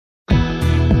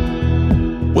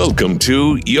Welcome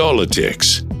to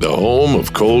Y'all-itics, the home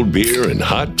of cold beer and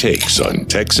hot takes on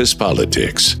Texas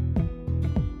politics.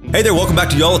 Hey there, welcome back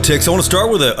to Y'all-itics. I want to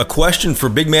start with a question for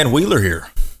Big Man Wheeler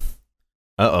here.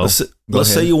 Uh-oh.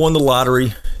 Let's say you won the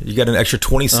lottery. You got an extra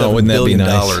 $27 billion.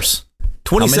 Nice?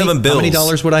 27 billion. How many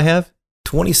dollars would I have?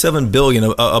 27 billion,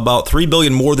 about $3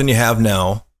 billion more than you have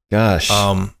now. Gosh.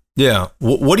 Yeah.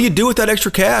 What do you do with that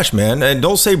extra cash, man? And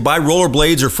don't say buy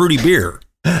rollerblades or fruity beer.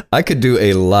 I could do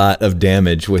a lot of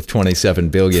damage with $27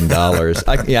 billion.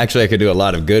 I could do a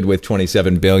lot of good with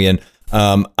 $27 billion.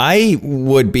 I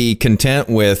would be content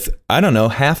with, I don't know,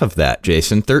 half of that,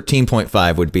 Jason.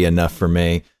 13.5 would be enough for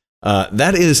me.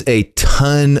 That is a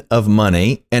ton of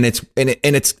money, and it's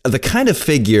the kind of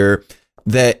figure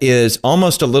that is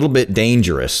almost a little bit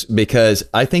dangerous, because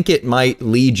I think it might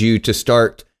lead you to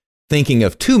start thinking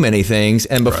of too many things,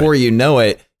 and before you know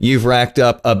it, you've racked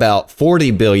up about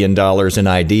 $40 billion in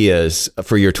ideas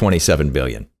for your $27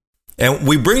 billion. And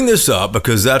we bring this up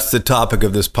because that's the topic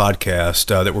of this podcast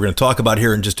that we're going to talk about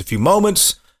here in just a few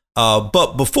moments.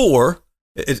 But before,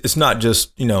 it's not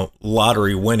just,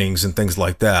 lottery winnings and things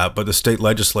like that, but the state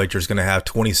legislature is going to have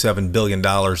 $27 billion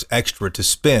extra to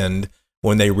spend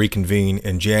when they reconvene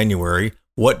in January.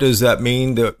 What does that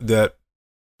mean that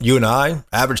you and I,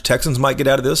 average Texans, might get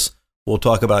out of this? We'll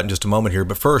talk about it in just a moment here.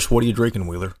 But first, what are you drinking,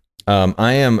 Wheeler?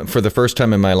 I am, for the first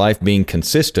time in my life, being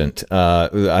consistent.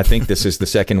 I think this is the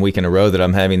second week in a row that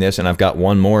I'm having this, and I've got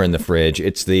one more in the fridge.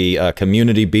 It's the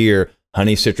Community Beer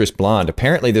Honey Citrus Blonde.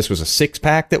 Apparently, this was a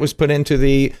 6-pack that was put into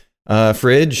the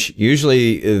fridge.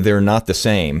 Usually, they're not the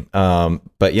same.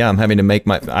 But yeah, I'm having to make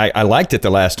I liked it the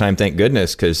last time, thank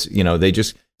goodness, because, they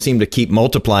just seem to keep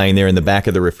multiplying there in the back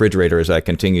of the refrigerator as I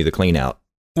continue the clean out.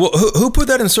 Well, who put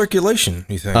that in circulation,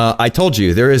 you think? I told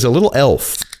you, there is a little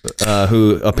elf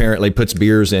who apparently puts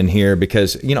beers in here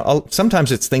because,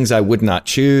 sometimes it's things I would not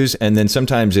choose. And then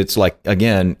sometimes it's like,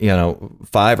 again,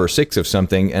 5 or 6 of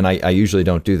something. And I usually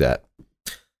don't do that.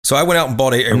 So I went out and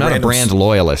bought I'm not a brand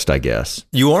loyalist, I guess.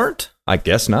 You aren't? I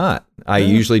guess not. I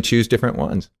usually choose different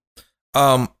ones.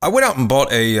 I went out and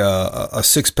bought a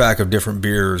 6-pack of different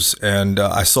beers. And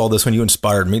I saw this when you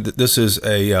inspired me. This is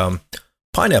a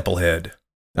Pineapple Head.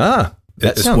 Ah,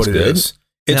 that sounds good. It's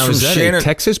now, from is that Shannon. A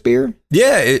Texas beer?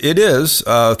 Yeah, it is.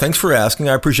 Thanks for asking.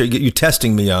 I appreciate you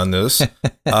testing me on this.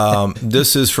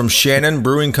 This is from Shannon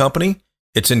Brewing Company.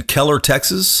 It's in Keller,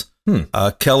 Texas.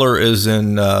 Keller is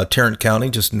in Tarrant County,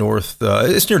 just north.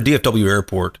 It's near DFW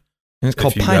Airport. And it's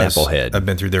called Pineapple Head. I've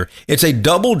been through there. It's a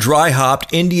double dry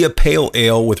hopped India Pale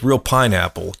Ale with real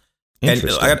pineapple. And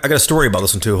I got a story about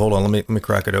this one too. Hold on, let me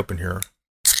crack it open here.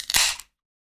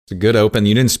 It's a good open.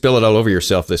 You didn't spill it all over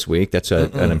yourself this week. That's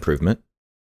an improvement.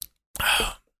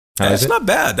 It's not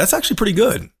bad. That's actually pretty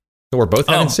good. So we're both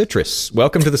having citrus.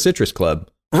 Welcome to the Citrus Club.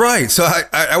 Right. So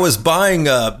I was buying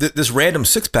this random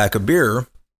 6-pack of beer,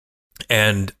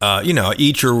 and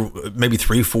each are maybe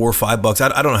 $3, $4,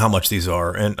 $5. I don't know how much these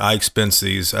are, and I expense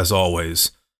these as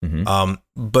always. Mm-hmm.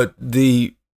 But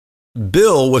the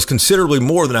bill was considerably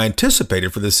more than I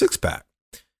anticipated for this 6-pack.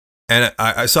 And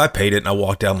so I paid it, and I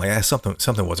walked out. I'm like,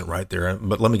 something wasn't right there.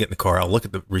 But let me get in the car. I'll look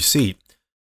at the receipt.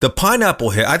 The Pineapple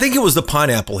Head. I think it was the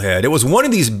Pineapple Head. It was one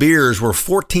of these beers were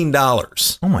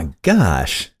 $14. Oh my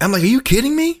gosh! I'm like, are you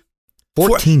kidding me?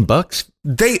 $14?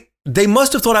 They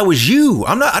must have thought I was you.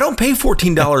 I don't pay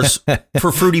 $14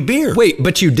 for fruity beer. Wait,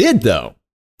 but you did though.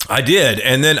 I did,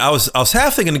 and then I was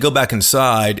half thinking to go back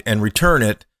inside and return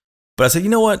it. But I said, you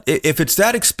know what? If it's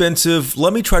that expensive,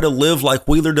 let me try to live like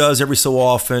Wheeler does every so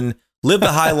often. Live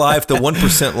the high life, the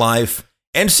 1% life,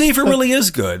 and see if it really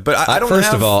is good. But I don't.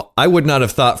 First of all, I would not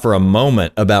have thought for a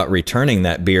moment about returning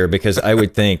that beer, because I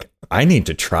would think, I need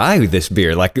to try this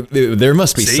beer. Like, there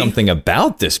must be something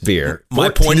about this beer. My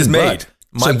point is made.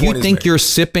 So you think you're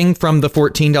sipping from the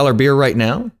 $14 beer right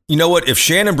now? You know what? If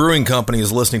Shannon Brewing Company is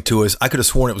listening to us, I could have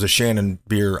sworn it was a Shannon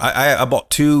beer. I bought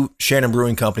 2 Shannon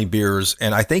Brewing Company beers,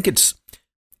 and I think it's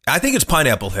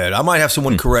Pineapple Head. I might have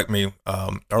someone correct me.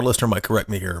 Our listener might correct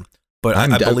me here, but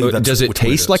I believe that's. Does it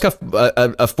taste like a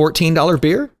 $14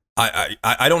 beer?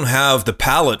 I don't have the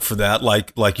palate for that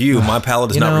like you. My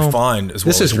palate is not refined as well.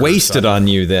 This is wasted on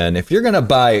you then. If you're going to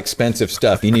buy expensive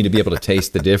stuff, you need to be able to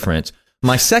taste the difference.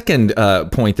 My second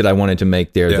point that I wanted to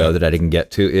make there, though, that I didn't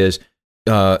get to is,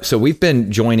 so we've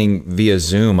been joining via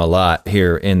Zoom a lot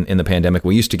here in the pandemic.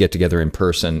 We used to get together in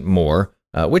person more,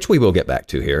 which we will get back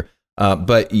to here.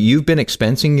 But you've been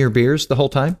expensing your beers the whole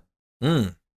time?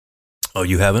 Oh,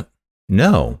 you haven't?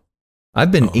 No.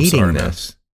 I've been eating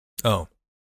this. Man. Oh.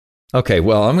 Okay,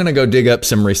 well, I'm going to go dig up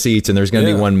some receipts, and there's going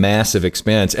to be one massive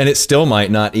expense, and it still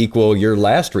might not equal your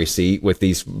last receipt with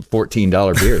these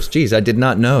 $14 beers. Geez, I did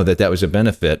not know that was a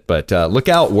benefit, but look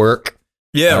out, work.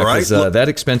 Yeah, right. That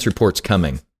expense report's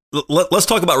coming. Let's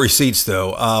talk about receipts,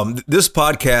 though. This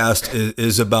podcast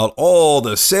is about all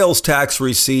the sales tax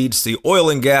receipts, the oil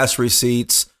and gas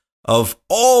receipts of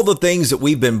all the things that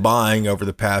we've been buying over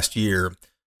the past year.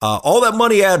 All that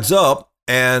money adds up.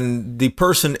 And the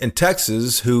person in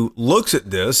Texas who looks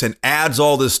at this and adds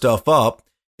all this stuff up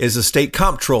is a state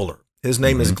comptroller. His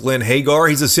name is Glenn Hegar.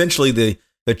 He's essentially the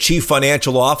chief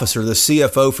financial officer, the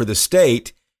CFO for the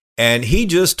state. And he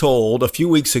just told a few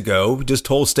weeks ago,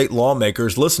 state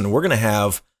lawmakers, listen, we're going to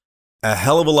have a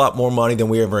hell of a lot more money than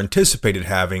we ever anticipated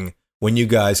having when you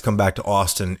guys come back to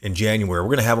Austin in January. We're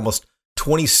going to have almost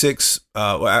almost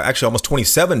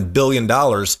 $27 billion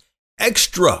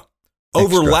extra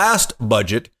over last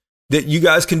budget that you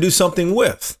guys can do something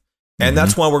with. And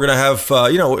that's why we're going to have,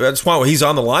 that's why he's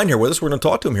on the line here with us. We're going to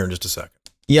talk to him here in just a second.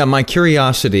 Yeah, my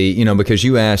curiosity, because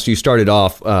you started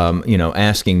off,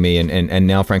 asking me, and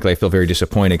now, frankly, I feel very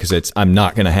disappointed because I'm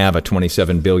not going to have a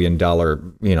 $27 billion,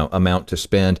 amount to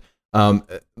spend.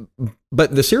 But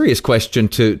the serious question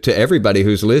to everybody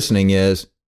who's listening is,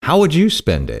 how would you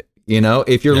spend it?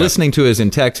 If you're listening to us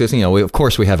in Texas, of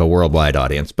course we have a worldwide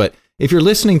audience, but if you're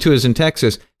listening to us in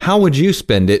Texas, how would you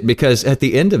spend it? Because at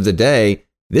the end of the day,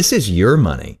 this is your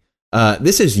money.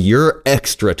 This is your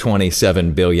extra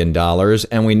 $27 billion.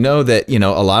 And we know that,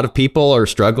 a lot of people are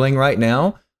struggling right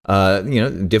now,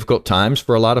 difficult times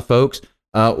for a lot of folks.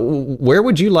 Where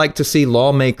would you like to see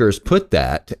lawmakers put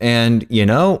that? And,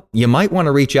 you might want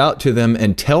to reach out to them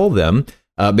and tell them,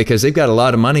 because they've got a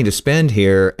lot of money to spend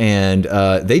here, and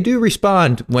they do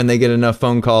respond when they get enough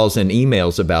phone calls and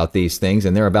emails about these things,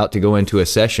 and they're about to go into a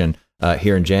session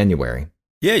here in January.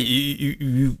 Yeah,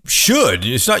 you should.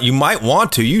 It's not you might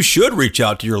want to. You should reach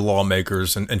out to your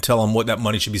lawmakers and tell them what that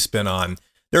money should be spent on.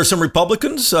 There are some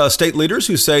Republicans, state leaders,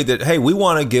 who say that, hey, we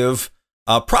want to give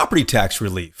property tax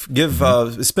relief,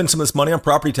 spend some of this money on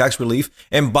property tax relief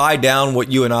and buy down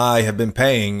what you and I have been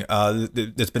paying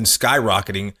that's been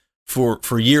skyrocketing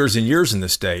for years and years in the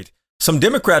state. Some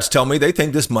Democrats tell me they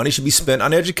think this money should be spent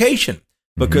on education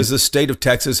because the state of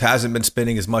Texas hasn't been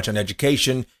spending as much on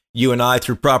education. You and I,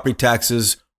 through property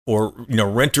taxes, or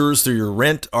renters through your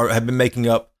rent, have been making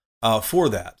up for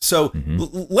that. So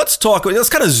let's kind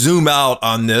of zoom out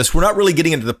on this. We're not really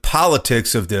getting into the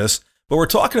politics of this, but we're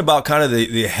talking about kind of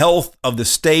the health of the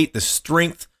state, the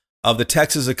strength of the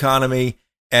Texas economy,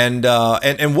 and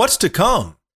what's to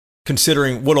come,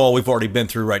 considering what all we've already been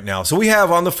through right now. So we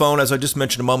have on the phone, as I just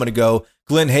mentioned a moment ago,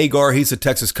 Glenn Hegar. He's the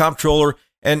Texas Comptroller.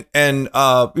 And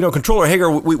Comptroller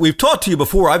Hegar, we've talked to you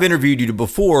before. I've interviewed you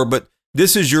before, but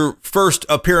this is your first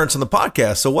appearance on the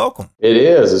podcast, so welcome. It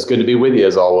is. It's good to be with you,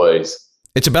 as always.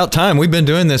 It's about time. We've been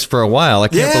doing this for a while. I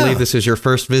can't believe this is your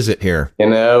first visit here.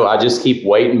 I just keep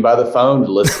waiting by the phone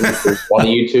to listen to one of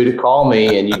you two to call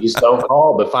me, and you just don't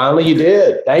call. But finally you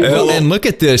did. Thank you. And look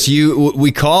at this.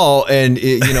 We call, and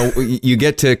you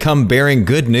get to come bearing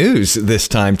good news this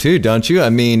time too, don't you? I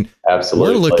mean,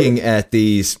 absolutely. We're looking at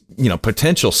these,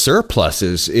 potential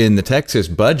surpluses in the Texas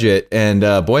budget,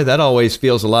 and boy, that always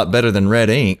feels a lot better than red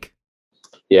ink.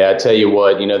 Yeah, I tell you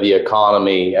what, the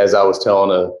economy, as I was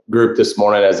telling a group this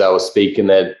morning as I was speaking,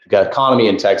 that the economy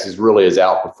in Texas really has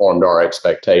outperformed our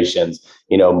expectations,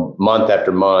 month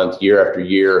after month, year after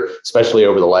year, especially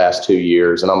over the last 2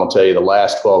 years. And I'm going to tell you, the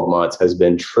last 12 months has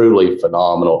been truly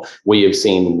phenomenal. We have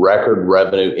seen record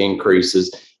revenue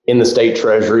increases in the state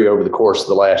treasury over the course of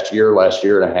the last year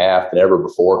and a half than ever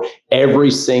before.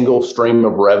 Every single stream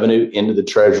of revenue into the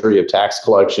treasury of tax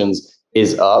collections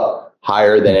is up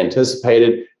higher than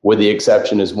anticipated, with the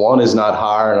exception is one is not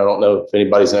higher. And I don't know if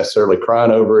anybody's necessarily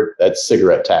crying over it. That's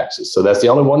cigarette taxes. So that's the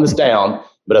only one that's down.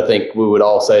 But I think we would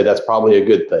all say that's probably a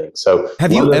good thing. So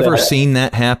have you ever seen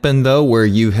that happen, though, where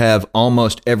you have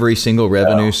almost every single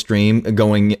revenue stream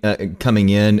coming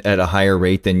in at a higher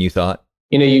rate than you thought?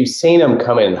 You've seen them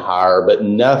come in higher, but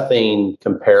nothing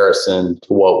comparison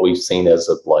to what we've seen as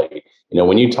of late.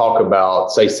 When you talk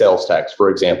about, say, sales tax, for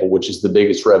example, which is the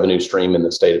biggest revenue stream in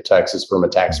the state of Texas from a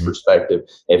tax perspective,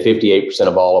 and 58%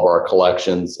 of all of our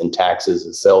collections and taxes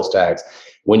is sales tax.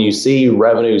 When you see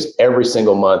revenues every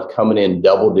single month coming in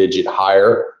double digit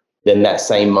higher than that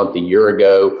same month a year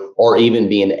ago, or even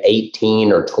being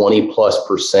 18 or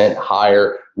 20+%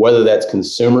 higher, whether that's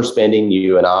consumer spending,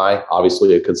 you and I,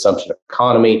 obviously a consumption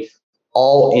economy,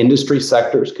 all industry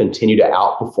sectors continue to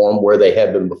outperform where they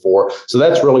have been before. So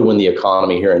that's really when the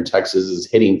economy here in Texas is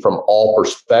hitting from all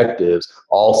perspectives,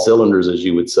 all cylinders, as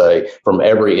you would say, from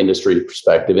every industry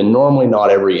perspective. And normally not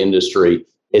every industry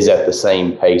is at the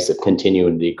same pace of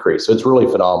continuing to decrease. So it's really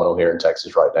phenomenal here in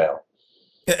Texas right now.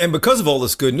 And because of all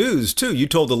this good news, too, you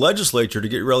told the legislature to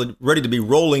get ready to be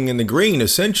rolling in the green,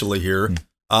 essentially, here.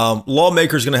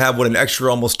 Lawmakers are going to have, an extra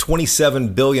almost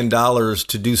 $27 billion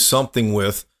to do something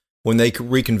with when they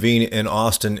reconvene in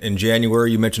Austin in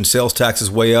January. You mentioned sales taxes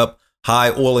way up.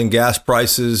 High oil and gas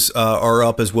prices are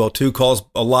up as well, too, caused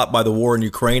a lot by the war in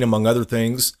Ukraine, among other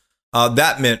things.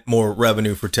 That meant more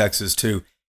revenue for Texas, too.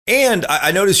 And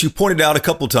I noticed you pointed out a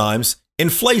couple times,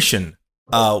 inflation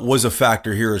was a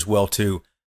factor here as well, too.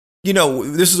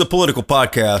 This is a political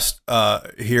podcast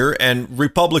here, and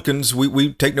Republicans,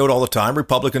 we take note all the time.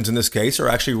 Republicans in this case are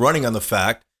actually running on the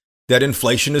fact that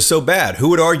inflation is so bad. Who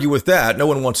would argue with that? No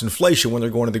one wants inflation when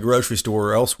they're going to the grocery store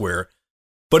or elsewhere.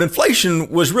 But inflation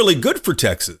was really good for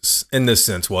Texas in this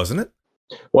sense, wasn't it?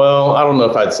 Well, I don't know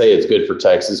if I'd say it's good for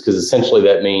Texas, because essentially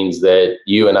that means that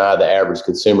you and I, the average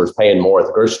consumer, is paying more at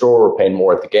the grocery store, or paying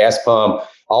more at the gas pump.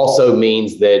 Also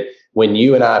means that when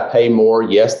you and I pay more,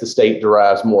 yes, the state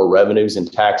derives more revenues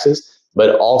and taxes,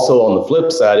 but also on the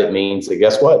flip side, it means that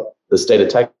guess what? The state of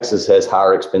Texas has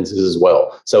higher expenses as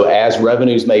well. So as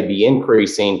revenues may be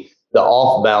increasing, the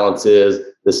off balance is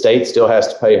the state still has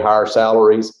to pay higher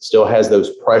salaries, still has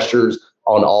those pressures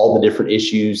on all the different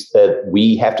issues that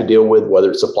we have to deal with,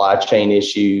 whether it's supply chain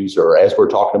issues, or as we're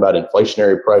talking about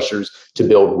inflationary pressures to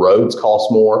build roads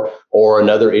cost more, or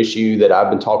another issue that I've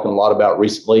been talking a lot about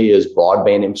recently is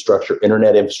broadband infrastructure,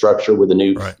 internet infrastructure, with a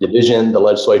new division the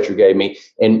legislature gave me.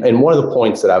 And one of the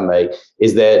points that I make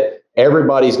is that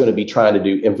everybody's going to be trying to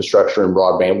do infrastructure and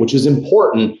broadband, which is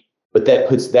important, but that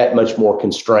puts that much more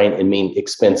constraint and mean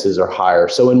expenses are higher.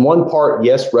 So in one part,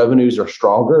 yes, revenues are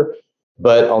stronger,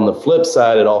 but on the flip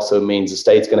side, it also means the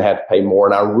state's going to have to pay more.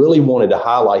 And I really wanted to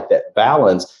highlight that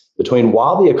balance between,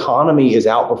 while the economy is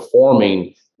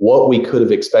outperforming what we could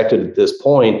have expected at this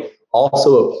point,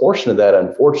 also a portion of that,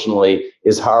 unfortunately,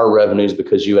 is higher revenues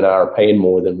because you and I are paying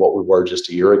more than what we were just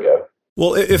a year ago.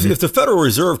 Well, if the Federal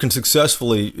Reserve can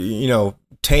successfully,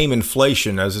 tame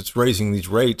inflation as it's raising these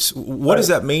rates, what does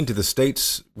that mean to the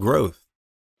state's growth?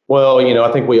 Well,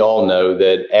 I think we all know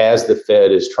that as the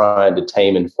Fed is trying to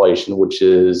tame inflation,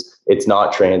 it's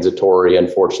not transitory.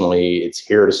 Unfortunately, it's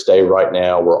here to stay right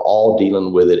now. We're all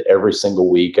dealing with it every single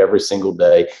week, every single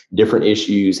day. Different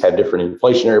issues have different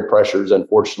inflationary pressures,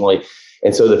 unfortunately.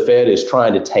 And so the Fed is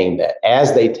trying to tame that.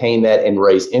 As they tame that and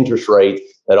raise interest rates,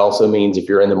 that also means if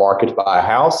you're in the market to buy a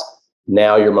house,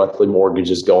 now your monthly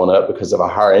mortgage is going up because of a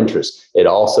higher interest. It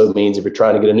also means if you're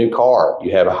trying to get a new car,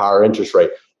 you have a higher interest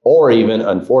rate. Or even,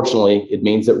 unfortunately, it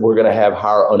means that we're going to have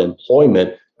higher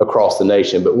unemployment across the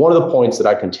nation. But one of the points that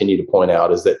I continue to point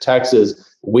out is that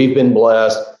Texas, we've been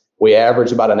blessed. We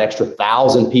average about an extra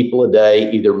 1,000 people a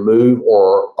day either move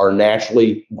or are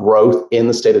naturally growth in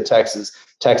the state of Texas.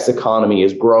 Texas economy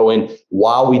is growing.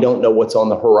 While we don't know what's on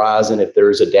the horizon, if there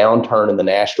is a downturn in the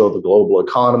national or the global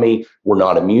economy, we're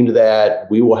not immune to that.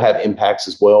 We will have impacts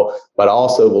as well. But I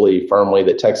also believe firmly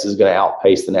that Texas is going to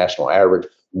outpace the national average,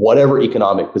 whatever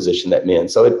economic position that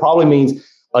means. So it probably means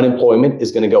unemployment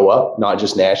is going to go up, not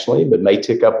just nationally, but may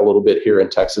tick up a little bit here in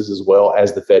Texas as well,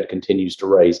 as the Fed continues to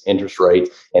raise interest rates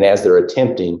and as they're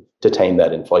attempting to tame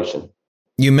that inflation.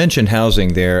 You mentioned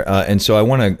housing there, and so I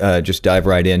want to just dive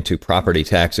right into property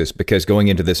taxes, because going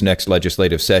into this next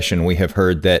legislative session, we have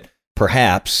heard that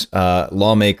perhaps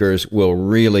lawmakers will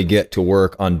really get to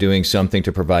work on doing something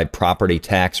to provide property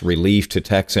tax relief to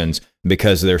Texans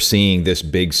because they're seeing this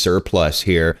big surplus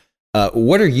here.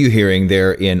 What are you hearing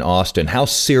there in Austin? How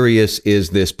serious is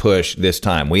this push this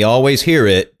time? We always hear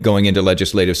it going into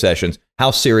legislative sessions. How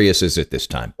serious is it this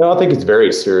time? No, I think it's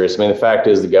very serious. I mean, the fact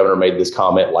is the governor made this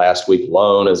comment last week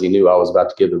alone as he knew I was about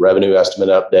to give the revenue estimate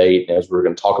update. And as we were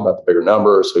going to talk about the bigger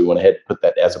numbers, so he went ahead and put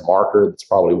that as a marker. That's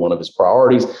probably one of his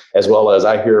priorities, as well as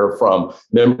I hear from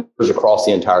members across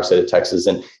the entire state of Texas.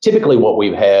 And typically what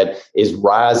we've had is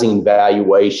rising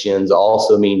valuations,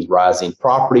 also means rising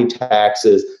property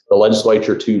taxes. The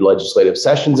legislature 2 legislative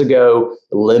sessions ago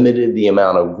limited the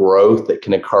amount of growth that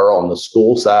can occur on the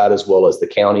school side as well as the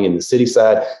county and the city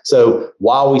side. So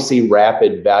while we see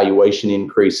rapid valuation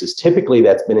increases, typically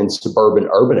that's been in suburban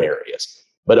urban areas.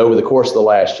 But over the course of the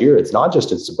last year, it's not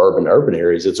just in suburban urban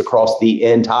areas, it's across the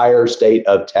entire state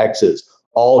of Texas,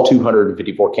 all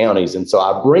 254 counties. And so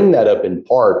I bring that up in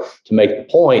part to make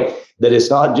the point that it's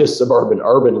not just suburban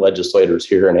urban legislators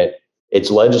hearing it. It's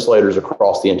legislators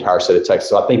across the entire state of Texas.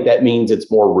 So I think that means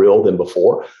it's more real than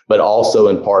before, but also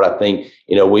in part, I think,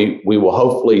 we will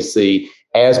hopefully see,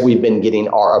 as we've been getting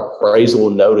our appraisal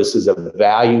notices of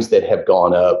values that have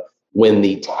gone up, when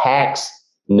the tax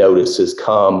notices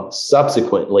come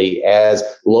subsequently as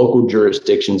local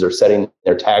jurisdictions are setting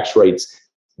their tax rates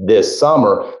this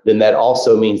summer, then that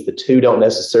also means the two don't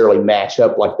necessarily match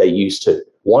up like they used to.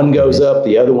 One goes up,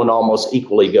 the other one almost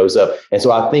equally goes up. And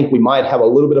so I think we might have a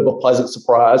little bit of a pleasant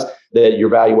surprise that your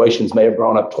valuations may have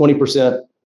gone up 20%,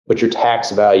 but your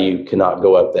tax value cannot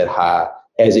go up that high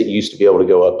as it used to be able to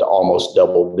go up to almost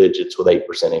double digits with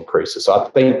 8% increases. So I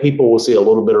think people will see a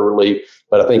little bit of relief,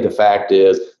 but I think the fact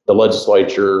is the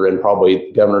legislature and probably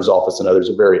the governor's office and others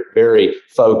are very, very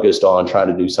focused on trying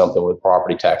to do something with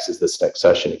property taxes this next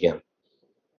session again.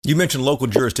 You mentioned local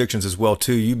jurisdictions as well,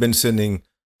 too. You've been sending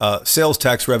sales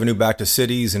tax revenue back to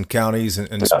cities and counties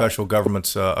and special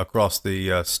governments across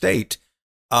the state.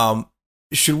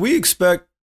 Should we expect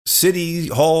city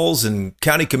halls and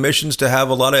county commissions to have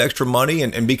a lot of extra money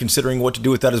and be considering what to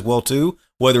do with that as well, too,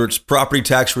 whether it's property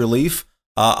tax relief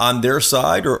on their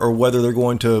side or whether they're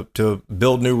going to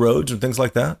build new roads and things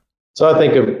like that? So I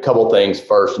think a couple of things.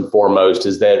 First and foremost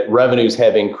is that revenues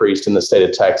have increased in the state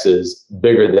of Texas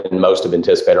bigger than most have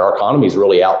anticipated. Our economy's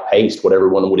really outpaced what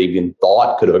everyone would even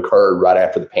thought could have occurred right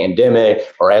after the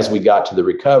pandemic or as we got to the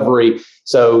recovery.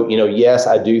 So, yes,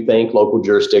 I do think local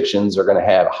jurisdictions are going to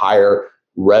have higher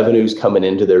revenues coming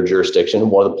into their jurisdiction.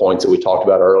 One of the points that we talked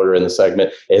about earlier in the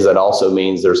segment is that also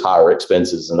means there's higher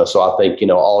expenses. And so I think,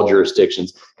 all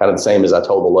jurisdictions, kind of the same as I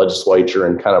told the legislature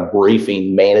and kind of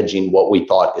briefing, managing what we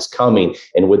thought is coming.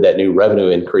 And with that new revenue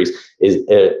increase is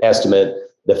estimate,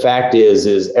 the fact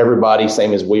is everybody,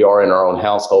 same as we are in our own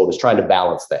household, is trying to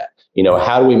balance that.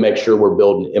 How do we make sure we're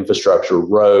building infrastructure,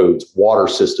 roads, water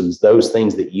systems, those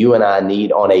things that you and I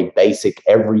need on a basic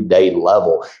everyday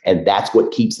level? And that's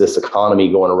what keeps this economy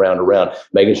going around,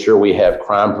 making sure we have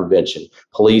crime prevention,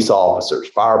 police officers,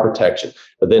 fire protection,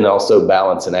 but then also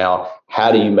balancing out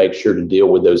how do you make sure to deal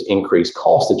with those increased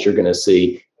costs that you're going to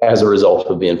see as a result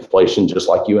of the inflation, just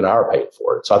like you and I are paying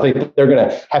for it. So I think they're going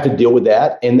to have to deal with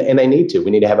that, and they need to.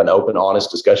 We need to have an open,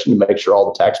 honest discussion to make sure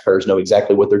all the taxpayers know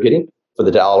exactly what they're getting for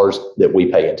the dollars that we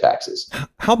pay in taxes.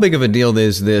 How big of a deal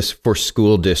is this for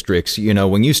school districts?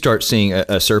 When you start seeing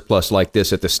a surplus like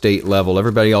this at the state level,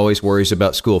 everybody always worries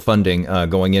about school funding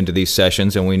going into these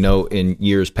sessions. And we know in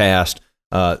years past,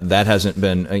 that hasn't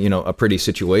been, a pretty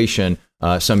situation,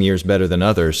 some years better than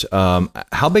others.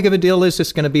 How big of a deal is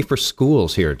this going to be for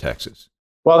schools here in Texas?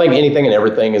 Well, I think anything and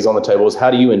everything is on the table. Is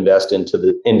how do you invest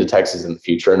into Texas in the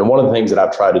future? And one of the things that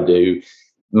I've tried to do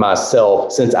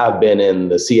myself since I've been in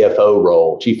the CFO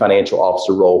role, Chief Financial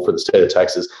Officer role for the state of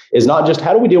Texas, is not just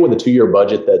how do we deal with the 2-year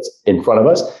budget that's in front of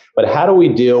us, but how do we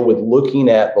deal with looking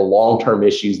at the long-term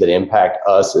issues that impact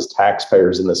us as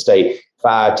taxpayers in the state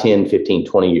 5, 10, 15,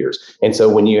 20 years. And so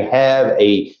when you have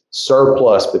a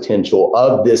surplus potential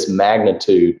of this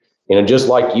magnitude, just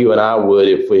like you and I would,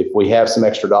 if we have some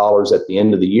extra dollars at the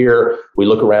end of the year, we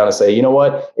look around and say, you know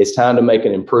what, it's time to make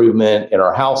an improvement in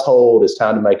our household. It's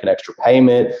time to make an extra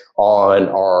payment on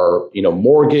our,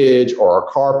 mortgage or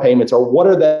our car payments or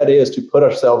whatever that is to put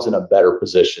ourselves in a better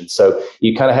position. So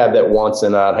you kind of have that once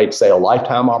in, I'd hate to say a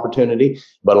lifetime opportunity,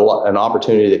 but an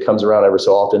opportunity that comes around every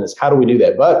so often is how do we do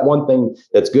that? But one thing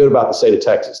that's good about the state of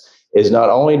Texas is not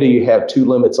only do you have 2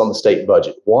 limits on the state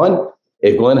budget. One,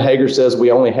 if Glenn Hegar says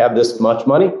we only have this much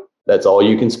money, that's all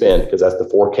you can spend because that's the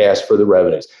forecast for the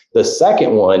revenues. The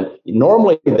second one,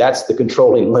 normally that's the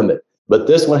controlling limit, but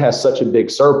this one has such a big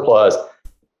surplus.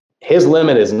 His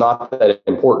limit is not that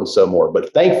important so more,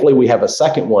 but thankfully we have a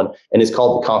second one and it's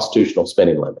called the constitutional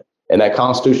spending limit. And that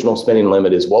constitutional spending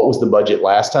limit is what was the budget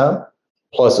last time,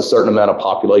 plus a certain amount of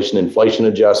population inflation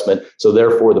adjustment. So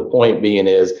therefore, the point being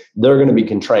is they're going to be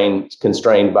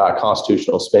constrained by a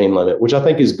constitutional spending limit, which I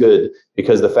think is good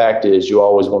because the fact is you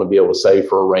always want to be able to save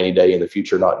for a rainy day in the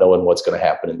future, not knowing what's going to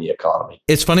happen in the economy.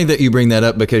 It's funny that you bring that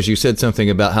up because you said something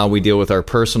about how we deal with our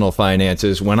personal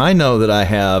finances. When I know that I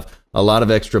have a lot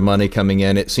of extra money coming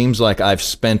in, it seems like I've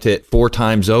spent it 4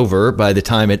 times over by the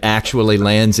time it actually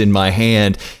lands in my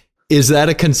hand. Is that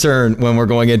a concern when we're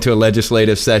going into a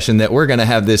legislative session that we're going to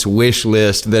have this wish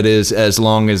list that is as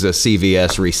long as a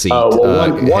CVS receipt?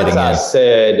 Once I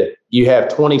said you have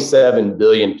 $27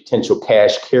 billion potential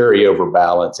cash carryover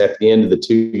balance at the end of the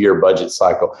 2-year budget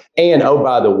cycle. And oh,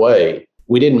 by the way,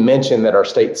 we didn't mention that our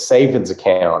state savings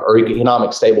account or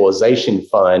economic stabilization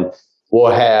fund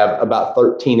will have about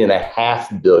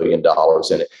 $13.5 billion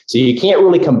in it. So you can't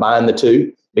really combine the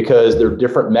two, because there are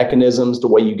different mechanisms the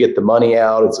way you get the money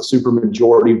out. It's a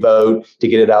supermajority vote to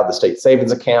get it out of the state savings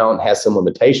account, has some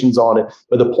limitations on it.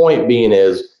 But the point being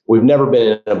is we've never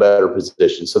been in a better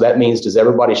position. So that means, does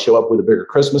everybody show up with a bigger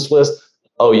Christmas list?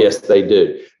 Oh, yes, they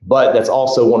do. But that's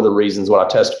also one of the reasons when I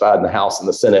testified in the House and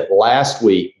the Senate last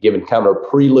week, given kind of a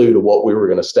prelude of what we were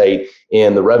going to state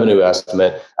in the revenue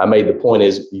estimate, I made the point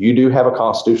is you do have a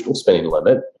constitutional spending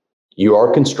limit. You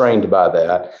are constrained by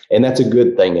that. And that's a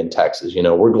good thing in Texas.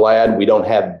 We're glad we don't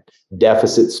have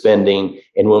deficit spending.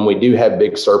 And when we do have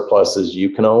big surpluses, you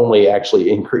can only actually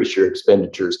increase your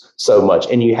expenditures so much.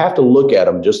 And you have to look at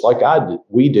them just like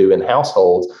we do in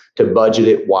households to budget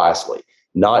it wisely,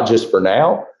 not just for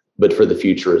now, but for the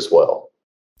future as well.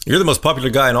 You're the most popular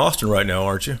guy in Austin right now,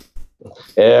 aren't you?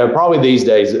 Probably these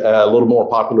days, a little more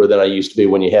popular than I used to be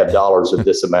when you have dollars of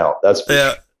this amount. That's for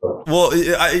sure. Well,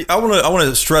 I want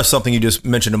to stress something you just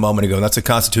mentioned a moment ago, and that's a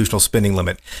constitutional spending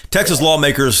limit. Texas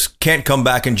lawmakers can't come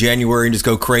back in January and just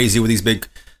go crazy with these big,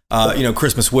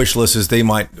 Christmas wish lists they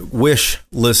might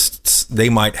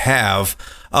have,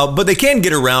 but they can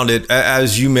get around it,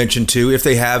 as you mentioned too, if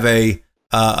they have a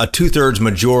 2/3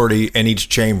 majority in each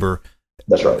chamber.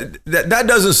 That's right. That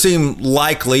doesn't seem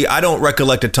likely. I don't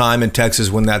recollect a time in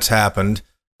Texas when that's happened.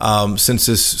 Since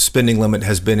this spending limit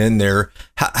has been in there.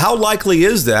 How likely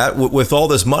is that with all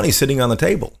this money sitting on the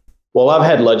table? Well, I've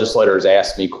had legislators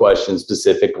ask me questions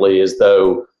specifically as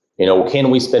though,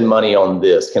 can we spend money on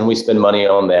this? Can we spend money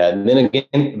on that? And then again,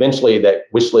 eventually that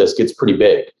wish list gets pretty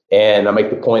big. And I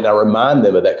make the point, I remind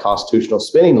them of that constitutional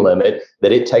spending limit,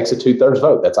 that it takes a 2/3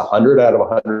 vote. That's 100 out of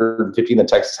 150 in the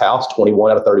Texas House,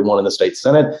 21 out of 31 in the state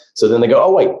Senate. So then they go,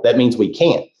 oh, wait, that means we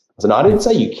can't. I said, no, I didn't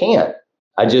say you can't.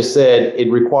 I just said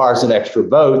it requires an extra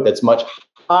vote that's much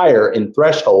higher in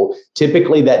threshold.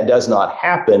 Typically, that does not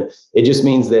happen. It just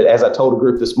means that, as I told a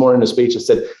group this morning in a speech, I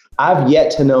said, I've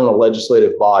yet to know a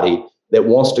legislative body that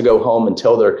wants to go home and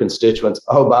tell their constituents,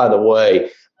 oh, by the way,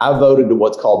 I voted to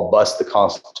what's called bust the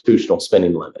constitutional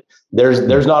spending limit.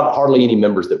 There's not hardly any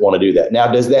members that want to do that.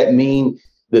 Now, does that mean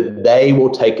that they will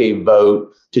take a vote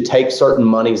to take certain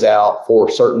monies out for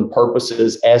certain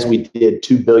purposes, as we did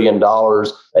 $2 billion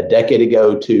a decade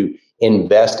ago to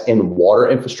invest in water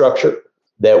infrastructure,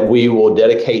 that we will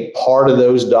dedicate part of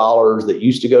those dollars that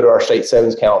used to go to our state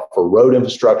savings account for road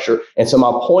infrastructure? And so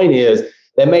my point is,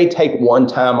 that may take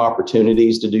one-time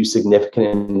opportunities to do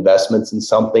significant investments in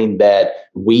something that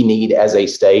we need as a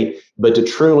state, but to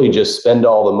truly just spend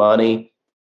all the money,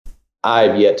 I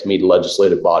have yet to meet a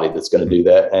legislative body that's going to do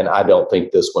that. And I don't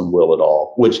think this one will at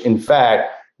all, which in fact,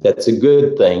 that's a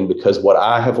good thing, because what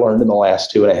I have learned in the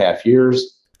last 2.5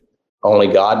 years, only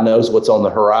God knows what's on the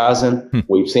horizon.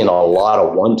 We've seen a lot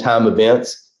of one-time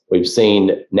events. We've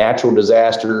seen natural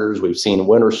disasters. We've seen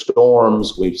winter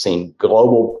storms. We've seen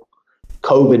global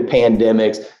COVID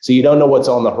pandemics. So you don't know what's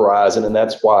on the horizon. And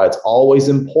that's why it's always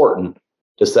important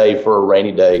to save for a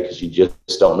rainy day, because you just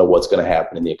don't know what's going to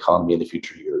happen in the economy in the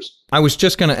future years. I was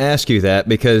just going to ask you that,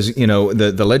 because,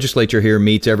 the legislature here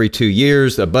meets every 2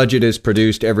 years. The budget is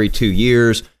produced every 2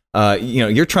 years.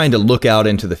 You're trying to look out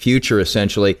into the future,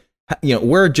 essentially.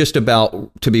 We're just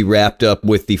about to be wrapped up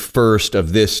with the first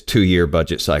of this 2-year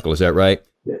budget cycle. Is that right?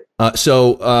 Yeah.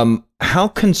 So how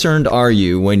concerned are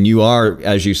you when you are,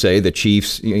 as you say, the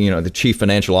chief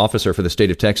financial officer for the state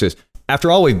of Texas? After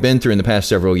all we've been through in the past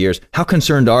several years, how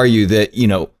concerned are you that,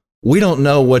 we don't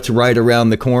know what's right around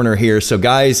the corner here? So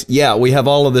guys, yeah, we have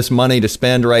all of this money to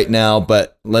spend right now,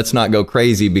 but let's not go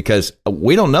crazy, because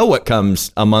we don't know what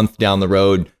comes a month down the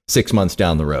road, 6 months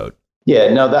down the road.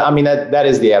 Yeah, no, that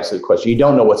is the absolute question. You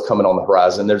don't know what's coming on the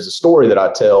horizon. There's a story that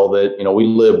I tell that, we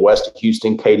live west of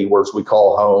Houston, Katy, where we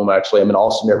call home. Actually, I'm in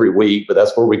Austin every week, but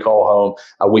that's where we call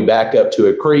home. We back up to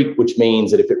a creek, which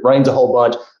means that if it rains a whole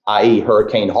bunch, i.e.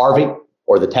 Hurricane Harvey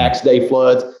or the tax day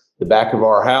floods, the back of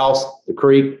our house, the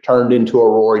creek, turned into a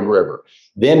roaring river.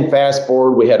 Then fast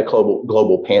forward, we had a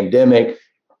global pandemic,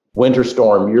 Winter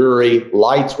Storm Uri,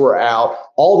 lights were out,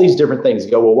 all these different things.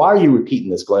 You go, well, why are you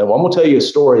repeating this, Glenn? Well, I'm going to tell you a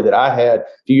story that I had a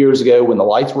few years ago when the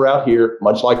lights were out here,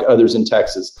 much like others in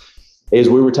Texas, is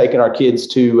we were taking our kids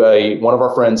to one of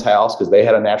our friends' house because they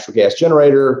had a natural gas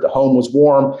generator. The home was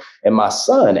warm. And my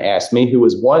son asked me, who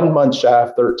was 1 month shy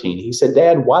of 13, he said,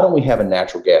 Dad, why don't we have a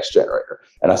natural gas generator?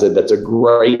 And I said, that's a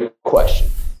great question.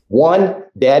 One,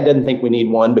 Dad doesn't think we need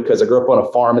one because I grew up on a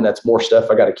farm and that's more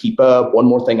stuff I got to keep up. One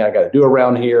more thing I got to do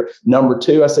around here. Number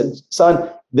two, I said, son,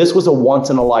 this was a once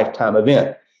in a lifetime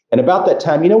event. And about that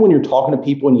time, when you're talking to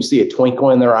people and you see a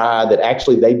twinkle in their eye that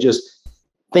actually they just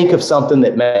think of something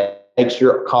that makes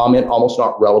your comment almost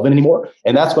not relevant anymore.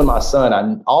 And that's when my son,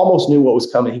 I almost knew what was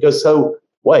coming. He goes, so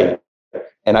wait.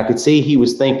 And I could see he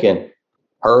was thinking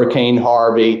Hurricane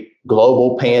Harvey,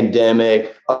 global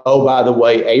pandemic. Oh, by the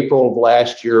way, April of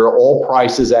last year, oil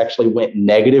prices actually went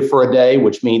negative for a day,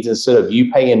 which means instead of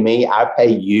you paying me, I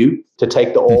pay you to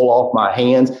take the oil off my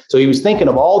hands. So he was thinking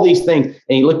of all these things. And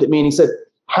he looked at me and he said,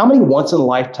 how many once in a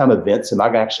lifetime events am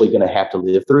I actually going to have to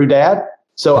live through, Dad?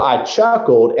 So I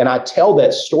chuckled, and I tell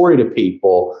that story to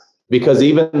people because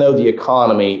even though the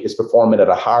economy is performing at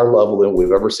a higher level than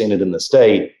we've ever seen it in the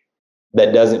state,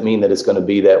 That doesn't mean that it's going to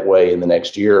be that way in the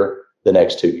next year, the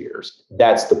next 2 years.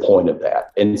 That's the point of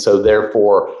that. And so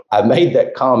therefore, I made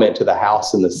that comment to the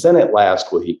House and the Senate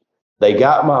last week. They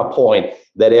got my point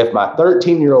that if my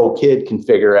 13-year-old kid can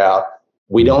figure out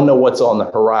we don't know what's on the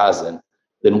horizon,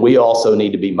 then we also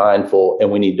need to be mindful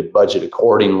and we need to budget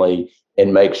accordingly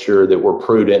and make sure that we're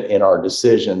prudent in our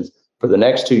decisions for the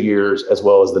next 2 years, as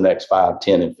well as the next 5,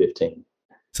 10, and 15.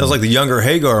 Sounds like the younger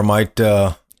Hegar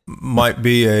might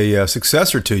be a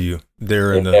successor to you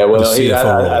there in the CFO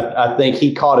role. I think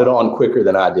he caught it on quicker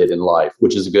than I did in life,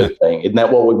 which is a good thing. Isn't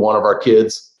that what we want of our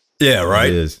kids? Yeah, right.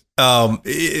 It is.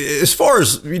 As far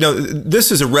as,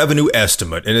 this is a revenue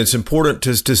estimate, and it's important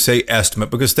to say estimate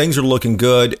because things are looking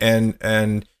good.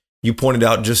 And you pointed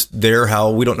out just there how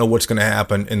we don't know what's going to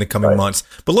happen in the coming months.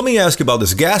 But let me ask you about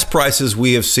this. Gas prices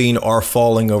we have seen are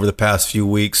falling over the past few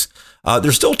weeks.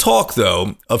 There's still talk,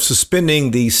 though, of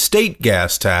suspending the state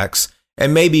gas tax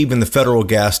and maybe even the federal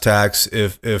gas tax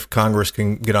if Congress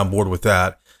can get on board with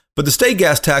that. But the state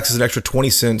gas tax is an extra 20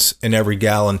 cents in every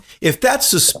gallon. If that's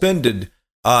suspended,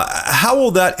 how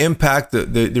will that impact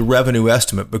the revenue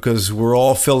estimate? Because we're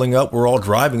all filling up, we're all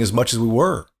driving as much as we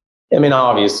were. I mean,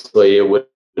 obviously, it would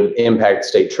impact the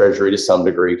state treasury to some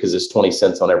degree because it's 20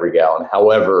 cents on every gallon.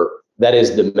 However, that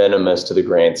is de minimis to the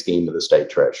grand scheme of the state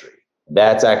treasury.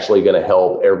 That's actually going to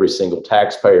help every single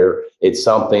taxpayer. It's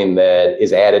something that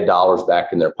is added dollars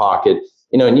back in their pocket.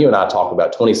 And you and I talk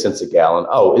about 20 cents a gallon.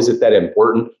 Oh, is it that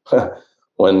important?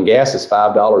 When gas is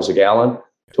 $5 a gallon,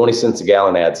 20 cents a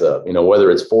gallon adds up. Whether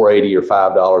it's $4.80 or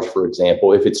 $5, for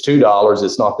example. If it's $2,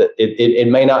 it's not that it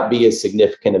may not be as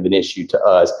significant of an issue to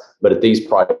us, but at these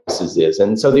prices is.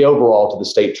 And so the overall to the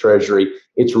state treasury,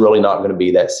 it's really not going to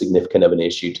be that significant of an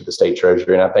issue to the state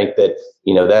treasury. And I think that,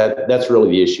 that's really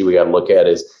the issue we got to look at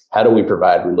is how do we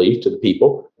provide relief to the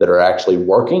people that are actually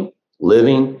working,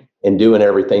 living, and doing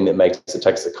everything that makes the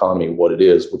Texas economy what it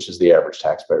is, which is the average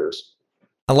taxpayers.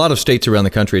 A lot of states around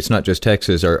the country, it's not just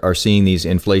Texas, are seeing these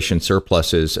inflation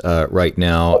surpluses right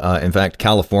now. In fact,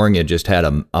 California just had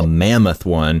a mammoth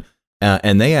one,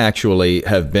 and they actually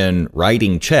have been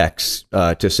writing checks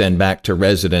to send back to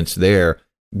residents there.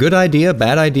 Good idea,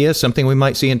 bad idea, something we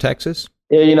might see in Texas?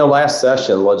 Yeah, last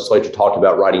session, the legislature talked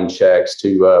about writing checks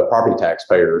to property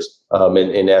taxpayers,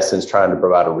 in essence, trying to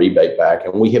provide a rebate back.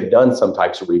 And we have done some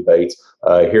types of rebates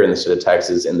here in the state of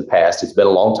Texas in the past. It's been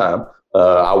a long time.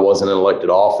 I wasn't in elected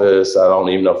office. I don't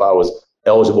even know if I was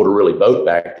eligible to really vote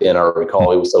back then. I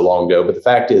recall it was so long ago. But the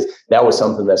fact is, that was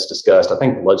something that's discussed. I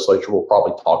think the legislature will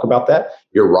probably talk about that.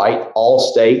 You're right. All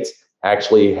states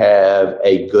actually have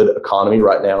a good economy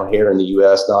right now here in the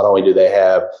U.S. Not only do they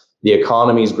have the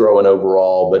economy's growing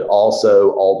overall, but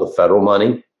also all the federal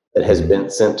money that has been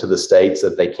sent to the states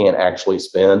that they can't actually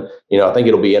spend. I think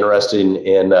it'll be interesting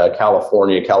in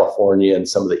California and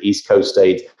some of the East Coast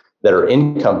states that are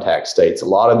income tax states. A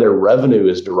lot of their revenue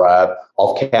is derived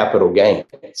off capital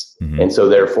gains. Mm-hmm. And so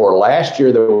therefore, last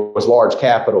year there was large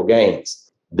capital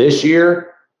gains. This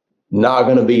year, not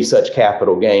going to be such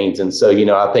capital gains. And so,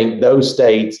 I think those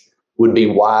states would be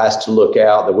wise to look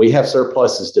out that we have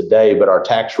surpluses today, but our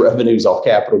tax revenues off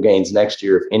capital gains next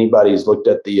year, if anybody's looked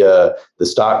at the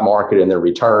stock market and their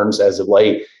returns as of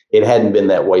late, it hadn't been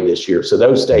that way this year. So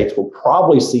those states will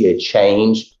probably see a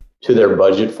change to their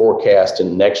budget forecast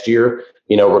in next year,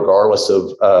 regardless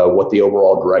of what the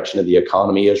overall direction of the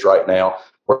economy is right now.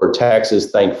 Where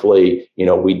Texas, thankfully,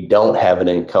 we don't have an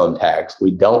income tax.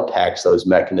 We don't tax those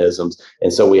mechanisms.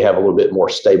 And so we have a little bit more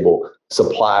stable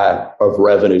supply of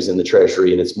revenues in the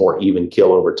treasury, and it's more even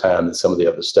kill over time than some of the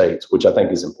other states, which I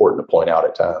think is important to point out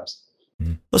at times.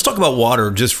 Let's talk about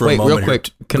water just for a moment. Real quick,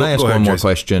 can I ask one more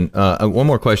question? One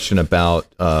more question about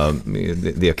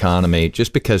the economy,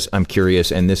 just because I'm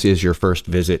curious, and this is your first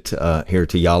visit here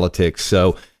to Yolitics.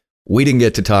 So we didn't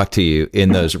get to talk to you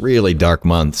in those really dark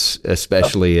months,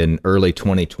 especially in early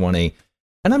 2020.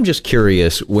 And I'm just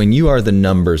curious, when you are the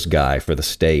numbers guy for the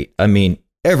state, I mean,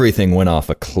 everything went off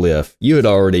a cliff. You had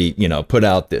already, put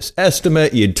out this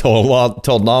estimate. You'd told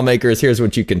lawmakers, here's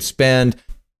what you can spend.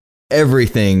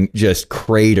 Everything just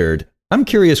cratered. I'm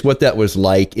curious what that was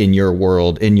like in your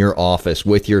world, in your office,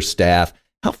 with your staff.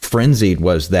 How frenzied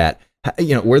was that?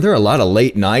 Were there a lot of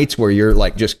late nights where you're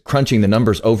like just crunching the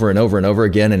numbers over and over and over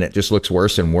again, and it just looks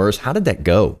worse and worse? How did that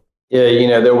go?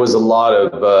 Yeah, there was a lot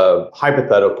of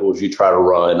hypotheticals you try to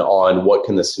run on what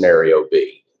can the scenario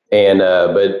be. And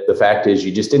but the fact is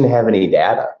you just didn't have any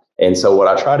data. And so what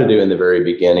I tried to do in the very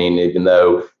beginning, even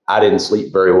though I didn't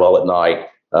sleep very well at night,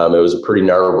 it was a pretty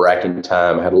nerve-wracking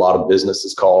time. I had a lot of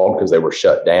businesses called because they were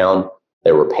shut down.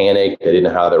 They were panicked. They didn't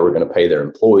know how they were going to pay their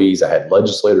employees. I had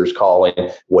legislators calling.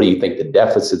 What do you think the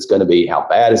deficit's going to be? How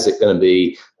bad is it going to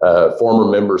be? Former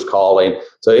members calling.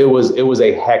 So it was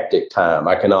a hectic time.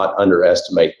 I cannot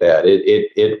underestimate that.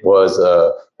 It was,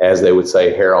 as they would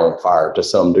say, hair on fire to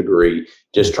some degree,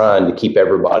 just trying to keep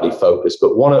everybody focused.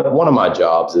 But one of my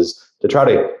jobs is to try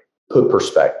to put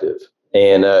perspective.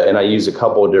 And I use a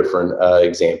couple of different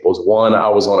examples. One, I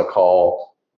was on a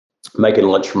call making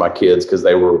lunch for my kids because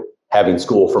they were having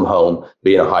school from home,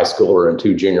 being a high schooler and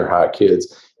 2 junior high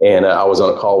kids. And I was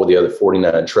on a call with the other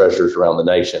 49 treasurers around the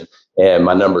nation. And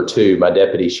my number 2, my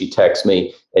deputy, she texted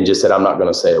me and just said, I'm not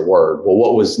going to say a word. Well,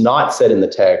 what was not said in the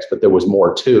text, but there was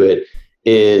more to it,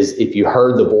 is if you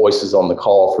heard the voices on the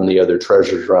call from the other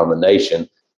treasurers around the nation,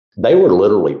 they were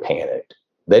literally panicked.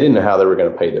 They didn't know how they were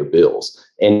going to pay their bills.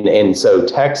 And so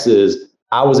Texas,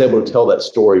 I was able to tell that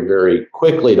story very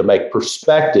quickly to make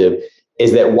perspective,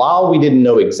 is that while we didn't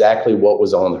know exactly what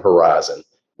was on the horizon,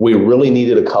 we really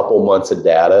needed a couple months of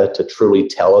data to truly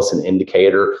tell us an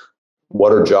indicator.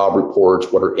 What are job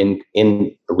reports? What are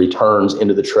in returns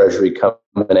into the Treasury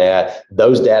coming at?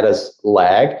 Those data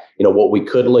lag. What we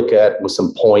could look at was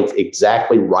some points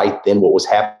exactly right then, what was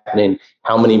happening,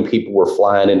 how many people were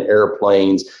flying in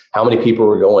airplanes, how many people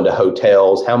were going to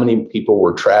hotels, how many people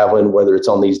were traveling, whether it's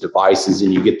on these devices,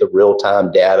 and you get the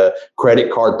real-time data,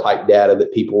 credit card type data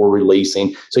that people were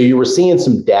releasing. So you were seeing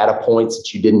some data points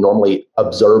that you didn't normally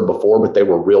observe before, but they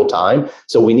were real time.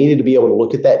 So we needed to be able to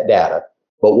look at that data.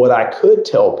 But what I could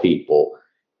tell people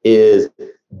is,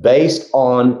 based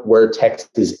on where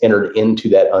Texas entered into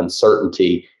that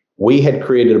uncertainty, we had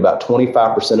created about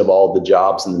 25% of all the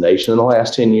jobs in the nation in the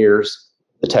last 10 years.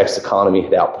 The Texas economy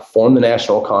had outperformed the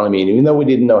national economy. And even though we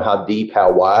didn't know how deep,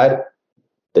 how wide,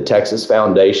 the Texas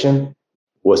foundation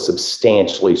was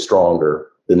substantially stronger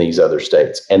than these other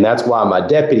states. And that's why my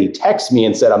deputy texted me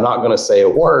and said, I'm not going to say a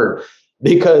word,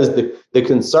 because the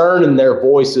concern in their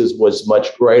voices was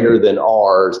much greater than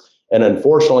ours. And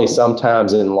unfortunately,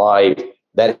 sometimes in life,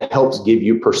 that helps give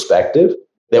you perspective,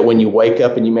 that when you wake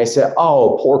up and you may say,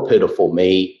 oh, poor pitiful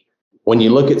me. When you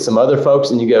look at some other folks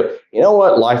and you go, you know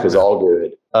what, life is all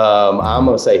good. I'm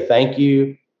going to say thank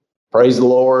you. Praise the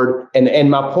Lord. And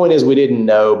my point is, we didn't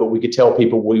know, but we could tell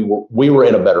people we were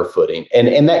in a better footing.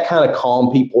 And that kind of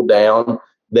calmed people down,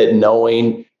 that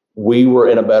knowing we were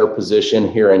in a better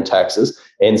position here in Texas.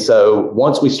 And so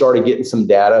once we started getting some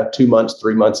data, 2 months,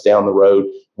 3 months down the road,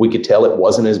 we could tell it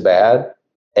wasn't as bad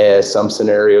as some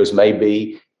scenarios may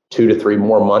be. 2 to 3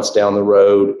 more months down the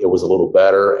road, it was a little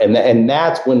better. And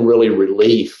that's when really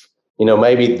relief,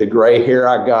 maybe the gray hair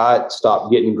I got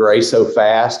stopped getting gray so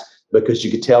fast, because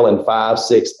you could tell in 5,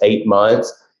 6, 8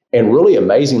 months. And really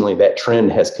amazingly, that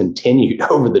trend has continued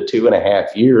over the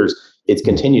 2.5 years. It's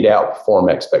continued to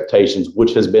outperform expectations,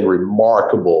 which has been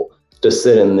remarkable to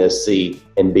sit in this seat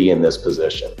and be in this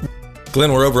position.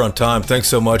 Glenn, we're over on time. Thanks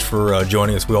so much for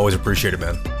joining us. We always appreciate it,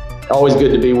 man. Always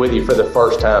good to be with you for the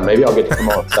first time. Maybe I'll get to come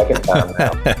on a second time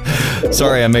now.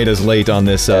 Sorry I made us late on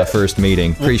this first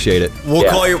meeting. Appreciate it.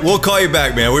 We'll call you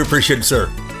back, man. We appreciate it, sir.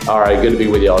 All right. Good to be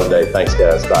with you all today. Thanks,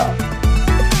 guys. Bye.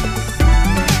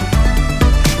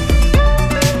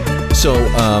 So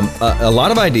a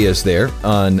lot of ideas there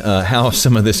on how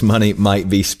some of this money might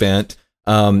be spent.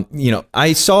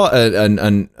 I saw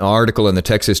an article in the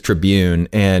Texas Tribune,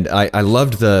 and I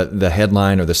loved the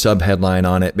headline or the sub-headline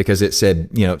on it, because it said,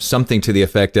 something to the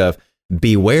effect of,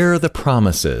 beware the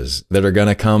promises that are going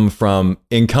to come from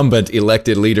incumbent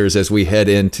elected leaders as we head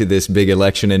into this big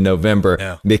election in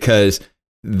November, because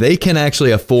they can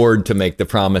actually afford to make the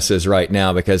promises right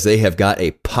now because they have got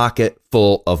a pocket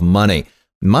full of money.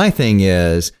 My thing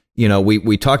is,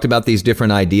 we talked about these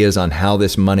different ideas on how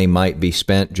this money might be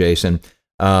spent, Jason.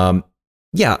 I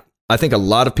think a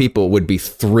lot of people would be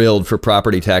thrilled for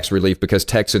property tax relief because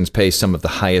Texans pay some of the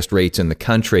highest rates in the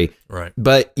country. Right.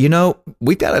 But,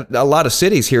 we've got a lot of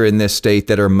cities here in this state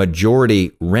that are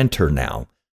majority renter now.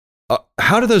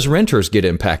 How do those renters get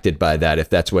impacted by that if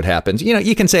that's what happens?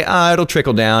 You can say, it'll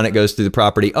trickle down. It goes to the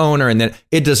property owner, and then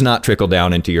it does not trickle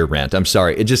down into your rent. I'm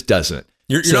sorry. It just doesn't.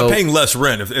 You're not paying less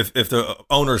rent if the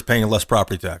owner is paying less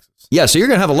property taxes. Yeah, so you're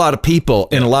going to have a lot of people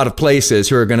in a lot of places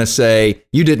who are going to say,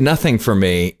 you did nothing for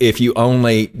me if you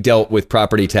only dealt with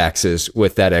property taxes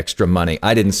with that extra money.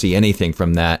 I didn't see anything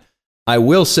from that. I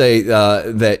will say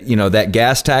that, that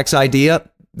gas tax idea,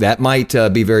 that might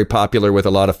be very popular with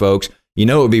a lot of folks.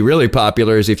 What would be really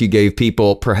popular is if you gave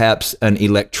people perhaps an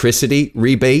electricity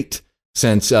rebate,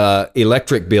 since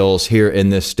electric bills here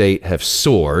in this state have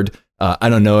soared. I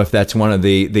don't know if that's one of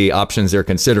the options they're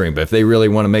considering, but if they really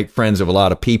want to make friends of a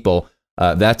lot of people,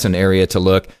 that's an area to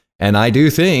look. And I do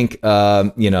think,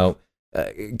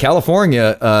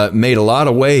 California made a lot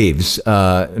of waves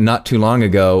not too long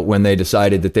ago when they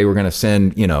decided that they were going to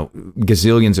send,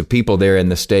 gazillions of people there in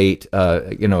the state,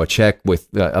 a check with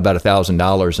about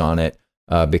 $1,000 on it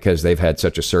because they've had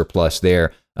such a surplus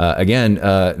there. Again,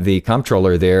 the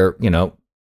comptroller there,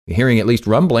 hearing at least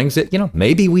rumblings that,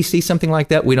 maybe we see something like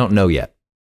that. We don't know yet.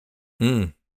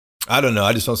 I don't know.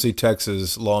 I just don't see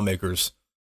Texas lawmakers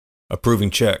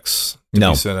approving checks to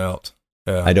be sent out.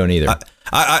 Yeah. I don't either.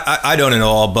 I don't at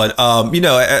all. But,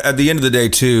 at the end of the day,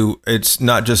 too, it's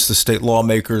not just the state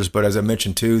lawmakers, but as I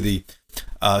mentioned, too, the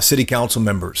city council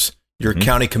members, your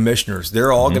county commissioners,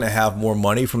 they're all going to have more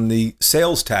money from the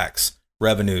sales tax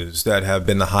revenues that have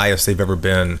been the highest they've ever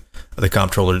been. The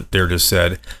comptroller there just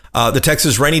said. The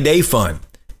Texas Rainy Day Fund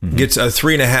gets a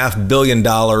 $3.5 billion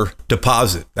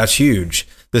deposit. That's huge.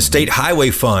 The State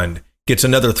Highway Fund gets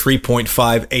another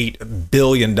 $3.58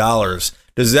 billion.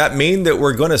 Does that mean that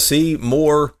we're going to see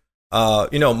more,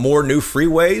 more new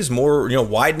freeways, more,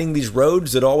 widening these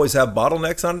roads that always have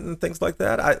bottlenecks on it and things like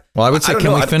that? I would say,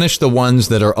 can we finish the ones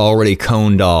that are already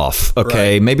coned off?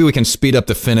 Okay, right. Maybe we can speed up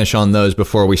the finish on those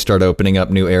before we start opening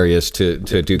up new areas to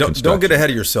do construction. Don't get ahead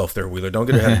of yourself there, Wheeler. Don't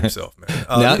get ahead of yourself,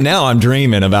 man. Now I'm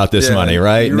dreaming about this money,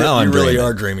 right? You really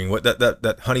are dreaming. What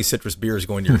that honey citrus beer is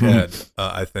going to your head,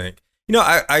 I think.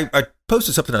 I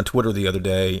posted something on Twitter the other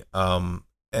day,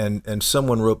 and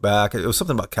someone wrote back. It was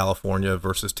something about California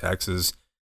versus Texas,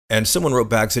 and someone wrote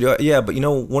back and said, "Yeah, but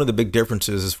one of the big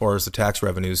differences as far as the tax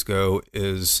revenues go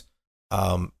is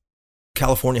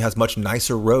California has much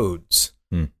nicer roads."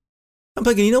 I'm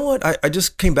thinking, you know what? I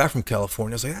just came back from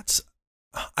California. I was like,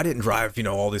 I didn't drive,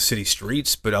 all the city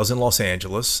streets, but I was in Los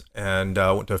Angeles and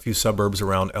went to a few suburbs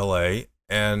around LA,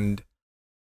 and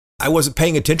I wasn't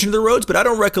paying attention to the roads, but I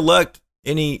don't recollect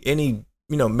any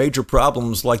major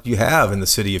problems like you have in the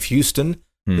city of Houston,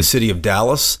 the city of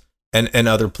Dallas, and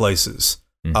other places.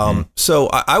 So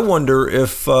I wonder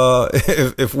if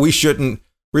we shouldn't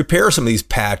repair some of these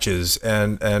patches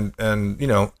and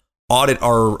audit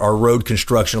our road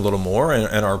construction a little more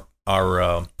and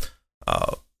our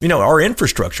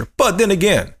infrastructure. But then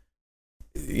again,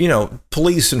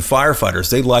 police and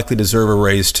firefighters, they likely deserve a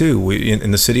raise too.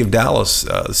 In the city of Dallas,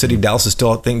 the city of Dallas is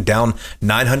still, I think, down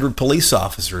 900 police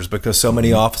officers because so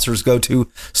many officers go to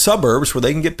suburbs where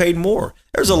they can get paid more.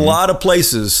 There's a lot of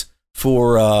places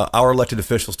for our elected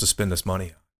officials to spend this money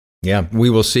on. Yeah, we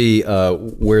will see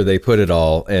where they put it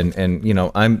all, and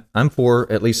I'm for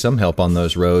at least some help on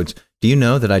those roads. Do you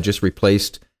know that I just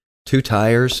replaced 2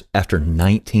 tires after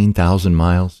 19,000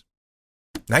 miles?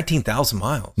 19,000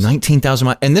 miles. 19,000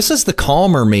 miles. And this is the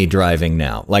calmer me driving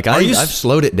now. Like I've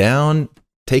slowed it down,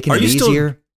 taken it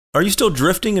easier. Are you still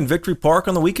drifting in Victory Park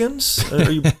on the weekends? Are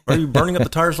you burning up the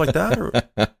tires like that? Or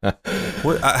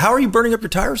how are you burning up your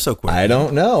tires so quick? I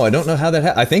don't know. I don't know how that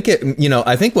happened.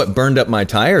 I think what burned up my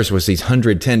tires was these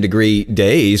 110-degree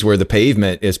days where the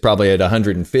pavement is probably at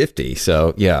 150.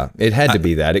 So yeah, it had to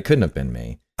be that. It couldn't have been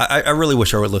me. I really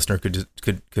wish our listener could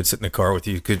sit in the car with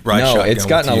you, could ride shotgun. No, it's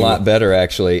gotten a lot better,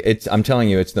 actually. I'm telling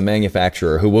you, it's the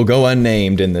manufacturer who will go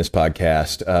unnamed in this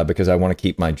podcast because I want to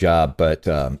keep my job. But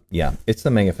yeah, it's the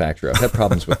manufacturer. I've had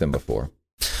problems with them before.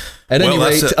 At any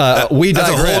rate, we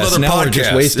digress. Now we're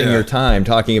just wasting your time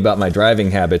talking about my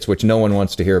driving habits, which no one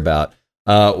wants to hear about.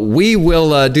 We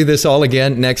will do this all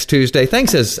again next Tuesday.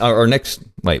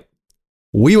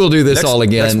 We will do this all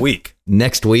again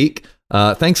next week.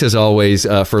 Thanks as always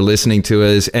for listening to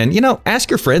us, and ask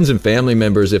your friends and family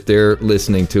members if they're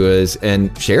listening to us,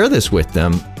 and share this with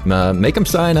them. Make them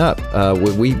sign up.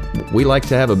 We like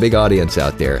to have a big audience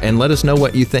out there, and let us know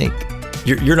what you think.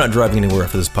 You're not driving anywhere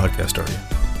for this podcast, are you?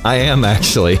 I am,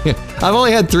 actually. I've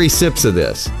only had 3 sips of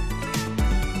this.